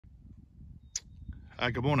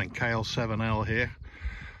Good morning, KL7L here.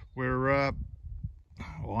 I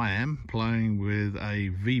am playing with a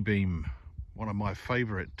V-beam, one of my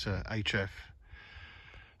favorite HF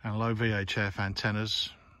and low VHF antennas.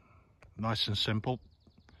 Nice and simple.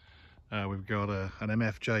 We've got an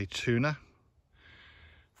MFJ tuner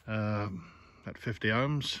at 50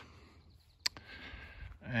 ohms,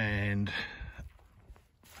 and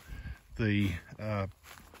the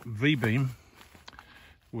V-beam,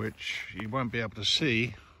 which you won't be able to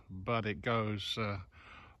see, but it goes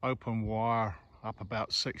open wire up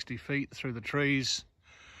about 60 feet through the trees,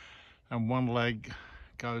 and one leg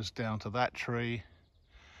goes down to that tree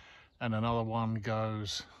and another one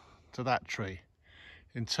goes to that tree.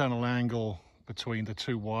 Internal angle between the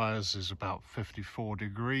two wires is about 54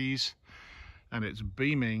 degrees, and it's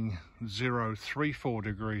beaming 034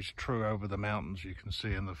 degrees true over the mountains you can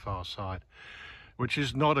see on the far side, which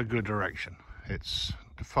is not a good direction. It's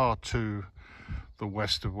far to the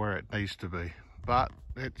west of where it needs to be, but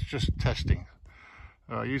it's just testing.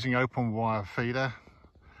 Using open wire feeder,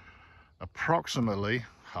 approximately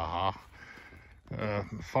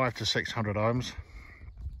 500 to 600 ohms,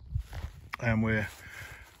 and we're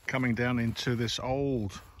coming down into this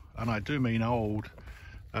old, and I do mean old,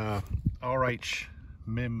 R H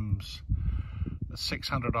Minns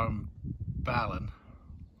 600 ohm Balun,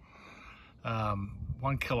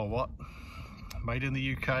 1 kilowatt, made in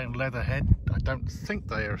the UK in Leatherhead. I don't think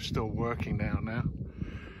they are still working now. And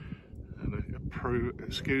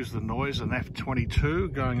excuse the noise, an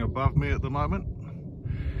F-22 going above me at the moment.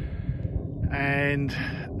 And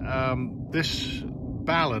this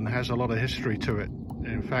Balun has a lot of history to it.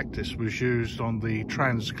 In fact, this was used on the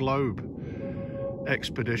Transglobe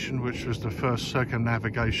expedition, which was the first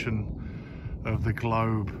circumnavigation of the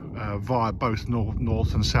globe via both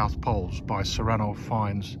north and south poles by Sir Ran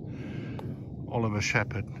Fiennes, Oliver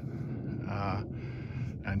Shepherd,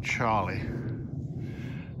 and Charlie.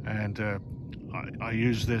 And I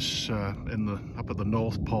used this up at the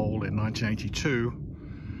North Pole in 1982,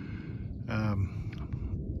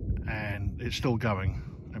 and it's still going.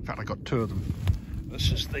 In fact, I got two of them.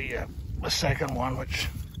 This is the second one, which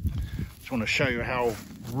I just want to show you how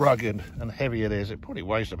rugged and heavy it is. It probably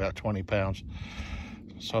weighs about 20 pounds,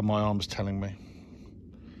 so my arm's telling me.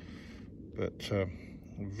 But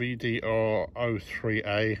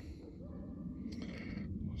VDR03A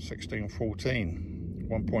 1614,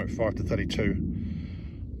 1.5 to 32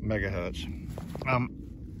 megahertz.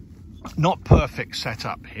 Not perfect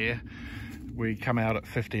setup here. We come out at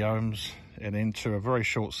 50 ohms and into a very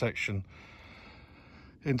short section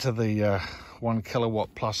into the 1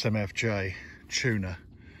 kilowatt plus MFJ tuner.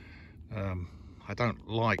 I don't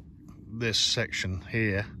like this section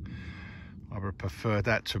here. I would prefer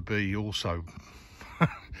that to be also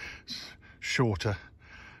shorter,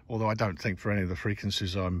 although I don't think for any of the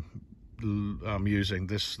frequencies I'm using,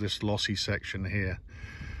 this lossy section here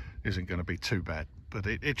isn't going to be too bad, but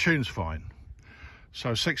it tunes fine.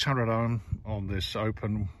 So 600 ohm on this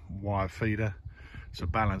open wire feeder. It's a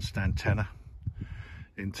balanced antenna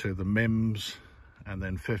into the MIMS, and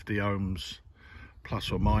then 50 ohms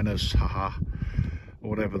plus or minus,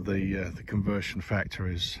 whatever the conversion factor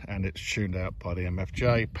is, and it's tuned out by the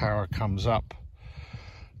MFJ. Power comes up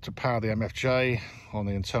to power the MFJ on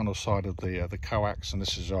the internal side of the coax, and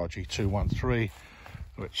this is RG213,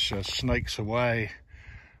 which snakes away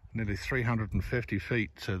nearly 350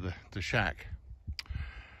 feet to the shack.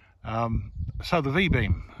 So the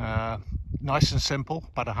V-beam, nice and simple,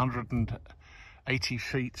 about 180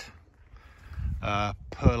 feet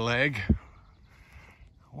per leg.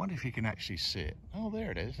 I wonder if you can actually see it. Oh, there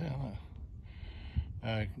it is.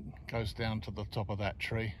 Goes down to the top of that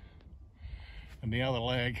tree. And the other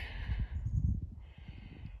leg,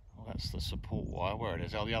 well, that's the support wire, where it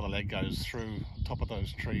is. Oh, the other leg goes through the top of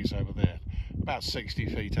those trees over there, about 60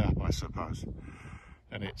 feet up, I suppose.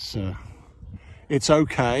 And it's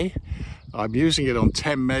okay. I'm using it on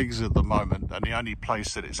 10 megs at the moment, and the only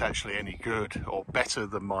place that it's actually any good or better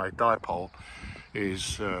than my dipole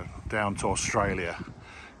is down to Australia,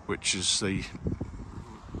 which is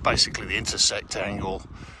basically the intersect angle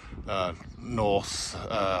north,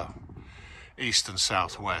 east and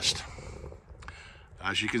southwest.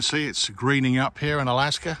 As you can see, it's greening up here in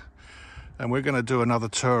Alaska, and we're going to do another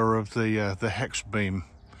tour of the hex beam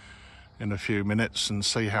in a few minutes and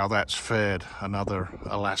see how that's fared another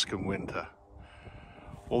Alaskan winter.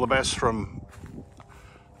 All the best from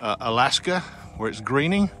Alaska, where it's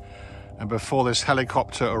greening, and before this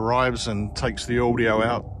helicopter arrives and takes the audio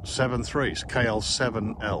out, 7.3,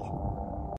 KL7L.